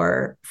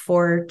Bangalore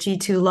for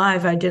G2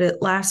 Live, I did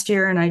it last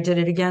year and I did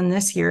it again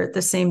this year at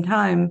the same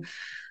time.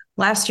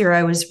 Last year,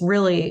 I was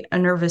really a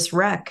nervous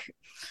wreck.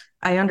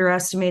 I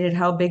underestimated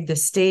how big the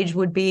stage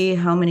would be,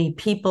 how many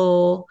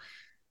people,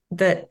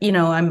 that,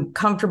 I'm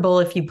comfortable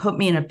if you put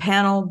me in a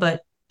panel,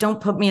 but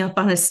don't put me up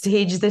on a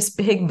stage this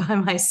big by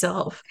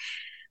myself.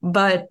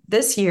 But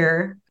this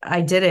year,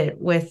 I did it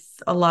with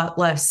a lot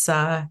less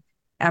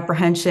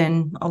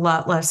apprehension, a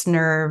lot less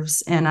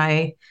nerves. And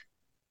I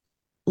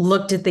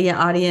looked at the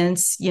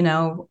audience,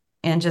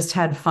 and just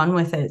had fun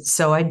with it.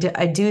 So I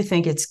do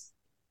think it's,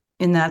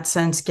 in that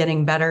sense,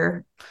 getting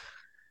better.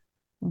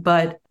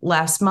 But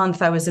last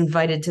month, I was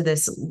invited to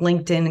this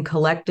LinkedIn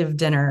collective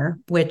dinner,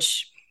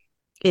 which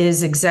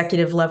is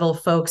executive level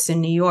folks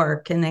in New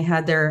York, and they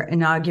had their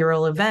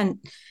inaugural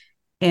event.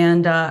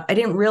 And I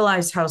didn't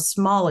realize how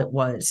small it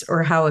was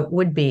or how it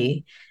would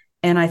be.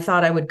 And I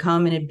thought I would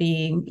come and it'd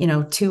be,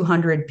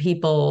 200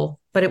 people,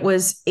 but it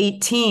was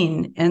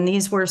 18. And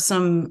these were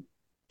some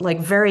like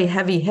very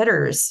heavy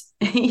hitters,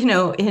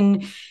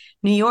 in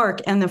New York.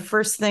 And the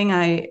first thing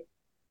I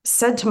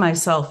said to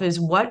myself is,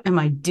 what am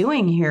I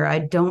doing here? I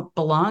don't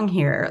belong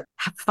here.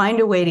 Find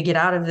a way to get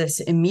out of this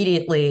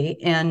immediately.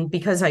 And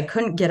because I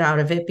couldn't get out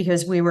of it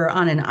because we were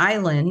on an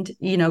island,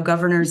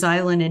 Governor's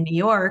Island in New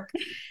York,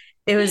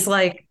 it was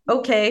like,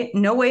 okay,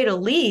 no way to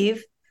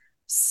leave.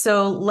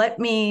 So let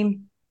me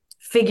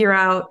figure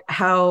out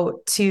how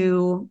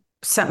to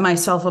set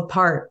myself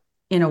apart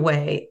in a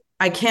way.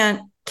 I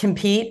can't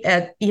compete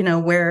at,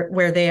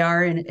 where they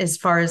are in, as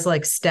far as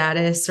like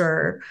status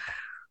or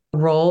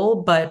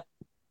role, but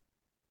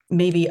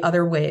maybe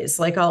other ways.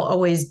 Like I'll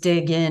always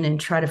dig in and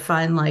try to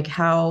find like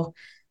how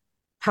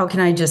how can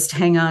I just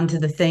hang on to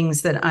the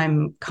things that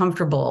I'm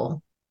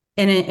comfortable?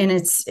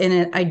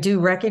 I do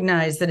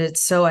recognize that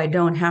it's so I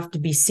don't have to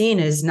be seen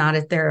as not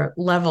at their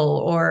level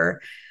or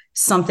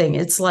something.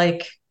 It's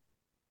like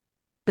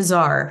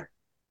bizarre,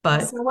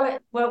 but so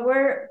what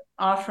we're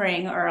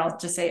offering, or I'll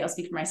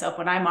speak for myself.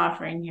 What I'm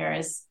offering here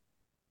is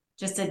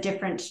just a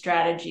different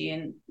strategy,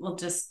 and we'll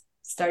just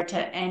start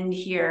to end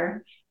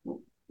here,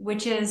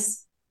 which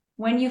is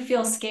when you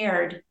feel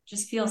scared,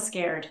 just feel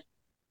scared.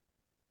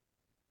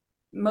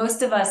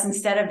 Most of us,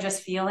 instead of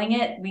just feeling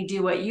it, we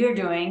do what you're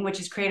doing, which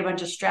is create a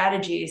bunch of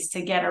strategies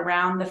to get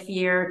around the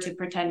fear, to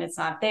pretend it's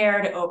not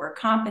there, to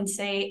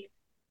overcompensate,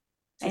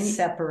 to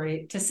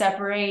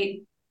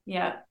separate.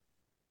 Yeah.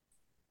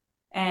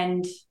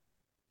 And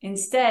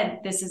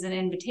instead, this is an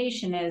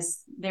invitation,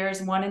 is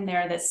there's one in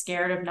there that's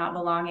scared of not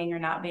belonging or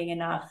not being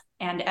enough.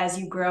 And as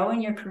you grow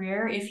in your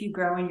career, if you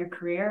grow in your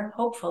career,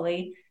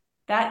 hopefully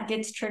that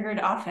gets triggered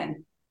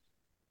often.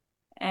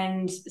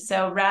 And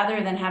so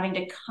rather than having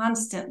to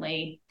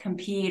constantly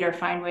compete or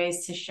find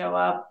ways to show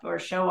up or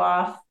show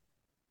off,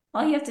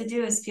 all you have to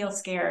do is feel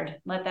scared,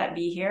 let that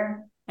be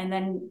here. And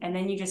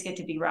then you just get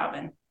to be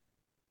Robin,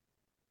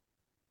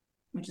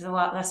 which is a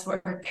lot less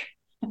work.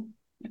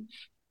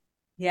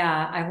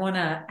 Yeah, I want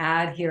to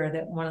add here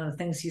that one of the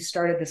things you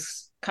started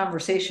this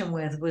conversation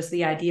with was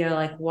the idea,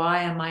 like,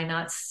 why am I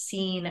not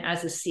seen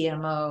as a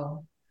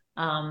CMO?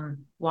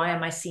 Why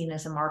am I seen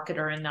as a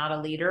marketer and not a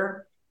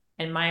leader?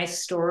 And my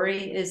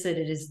story is that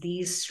it is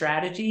these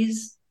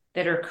strategies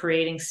that are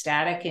creating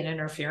static and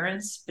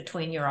interference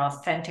between your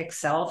authentic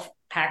self,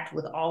 packed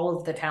with all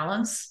of the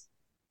talents,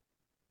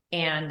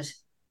 and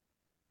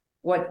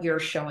what you're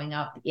showing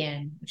up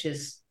in, which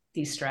is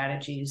these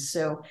strategies.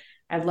 So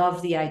I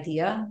love the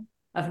idea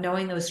of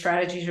knowing those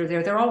strategies are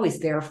there. They're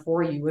always there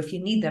for you. If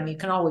you need them, you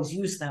can always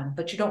use them,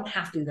 but you don't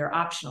have to. They're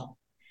optional.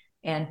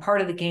 And part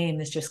of the game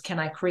is just, can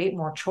I create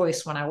more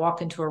choice when I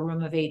walk into a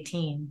room of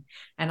 18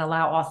 and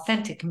allow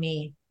authentic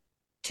me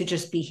to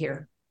just be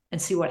here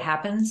and see what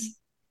happens?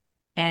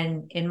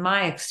 And in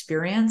my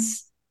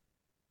experience,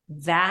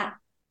 that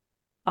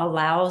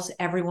allows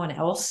everyone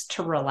else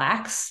to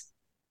relax.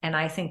 And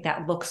I think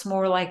that looks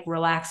more like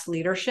relaxed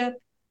leadership.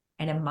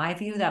 And in my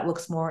view, that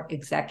looks more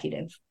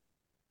executive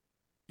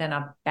than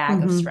a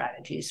bag of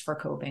strategies for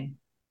coping.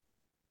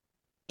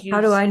 How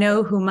do I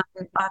know who my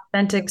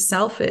authentic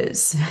self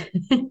is?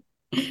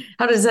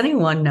 How does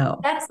anyone know?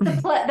 That's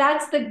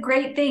the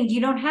great thing.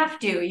 You don't have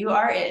to. You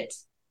are it.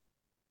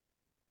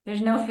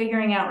 There's no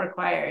figuring out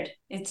required.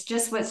 It's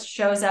just what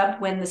shows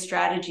up when the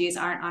strategies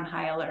aren't on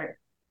high alert.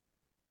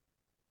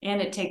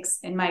 And it takes,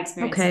 in my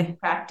experience, some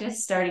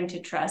practice, starting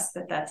to trust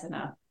that that's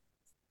enough.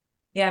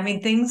 Yeah, I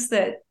mean, things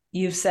that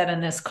you've said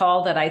in this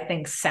call that I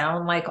think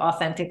sound like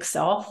authentic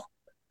self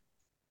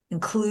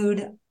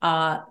include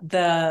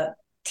the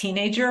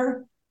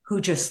teenager who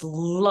just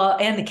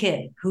and the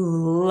kid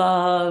who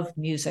loved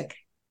music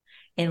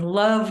and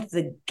loved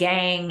the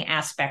gang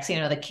aspects,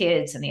 the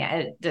kids and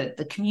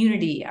the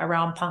community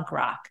around punk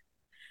rock.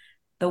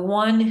 The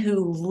one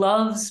who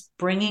loves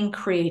bringing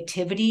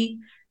creativity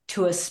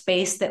to a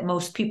space that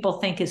most people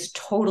think is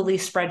totally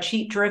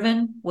spreadsheet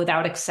driven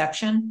without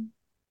exception.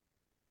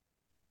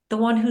 The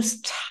one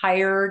who's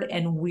tired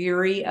and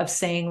weary of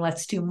saying,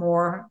 let's do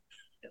more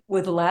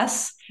with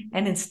less,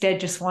 and instead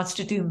just wants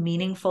to do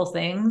meaningful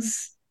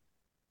things.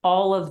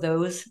 All of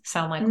those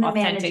sound like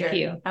authentic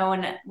you.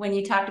 When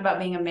you talked about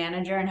being a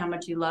manager and how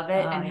much you love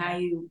it and how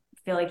you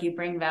feel like you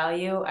bring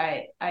value,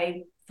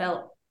 I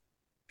felt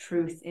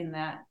truth in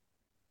that.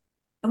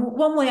 And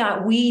one way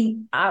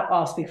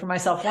I'll speak for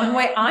myself. One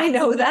way I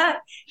know that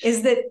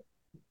is that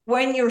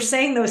when you're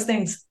saying those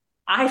things,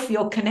 I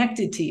feel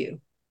connected to you.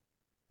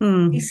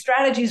 These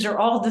strategies are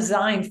all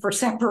designed for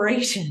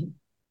separation,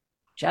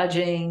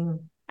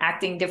 judging,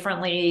 acting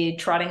differently,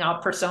 trotting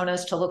out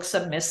personas to look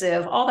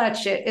submissive, all that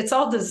shit. It's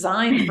all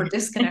designed for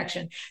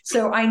disconnection.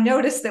 So I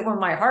noticed that when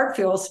my heart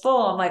feels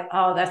full, I'm like,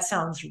 oh, that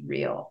sounds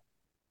real.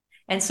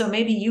 And so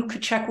maybe you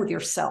could check with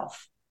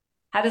yourself.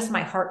 How does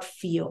my heart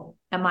feel?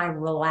 Am I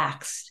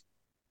relaxed?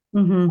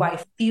 Do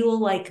I feel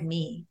like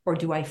me, or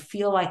do I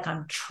feel like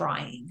I'm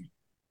trying?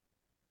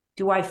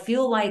 Do I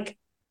feel like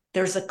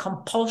there's a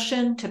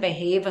compulsion to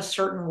behave a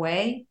certain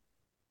way,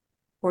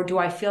 or do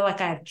I feel like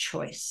I have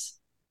choice?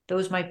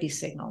 Those might be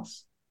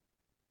signals.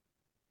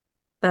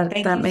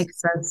 That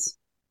makes sense.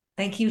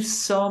 Thank you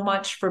so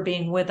much for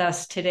being with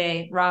us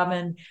today,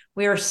 Robin.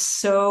 We are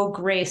so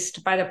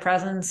graced by the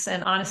presence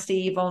and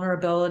honesty,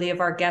 vulnerability of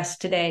our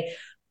guest today,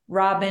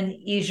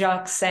 Robin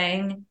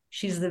Izsak-Tseng.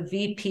 She's the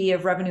VP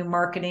of Revenue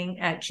Marketing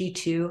at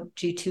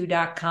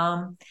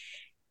G2,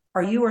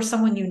 Are you or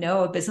someone you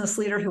know a business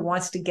leader who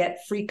wants to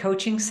get free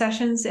coaching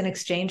sessions in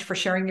exchange for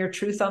sharing your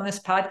truth on this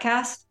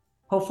podcast?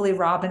 Hopefully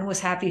Robin was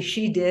happy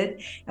she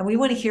did, and we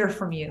want to hear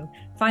from you.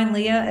 Find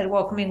Leah at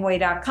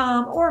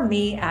welcomingway.com or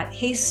me at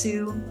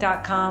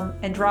heysue.com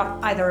and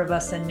drop either of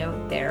us a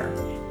note there.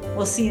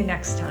 We'll see you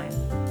next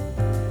time.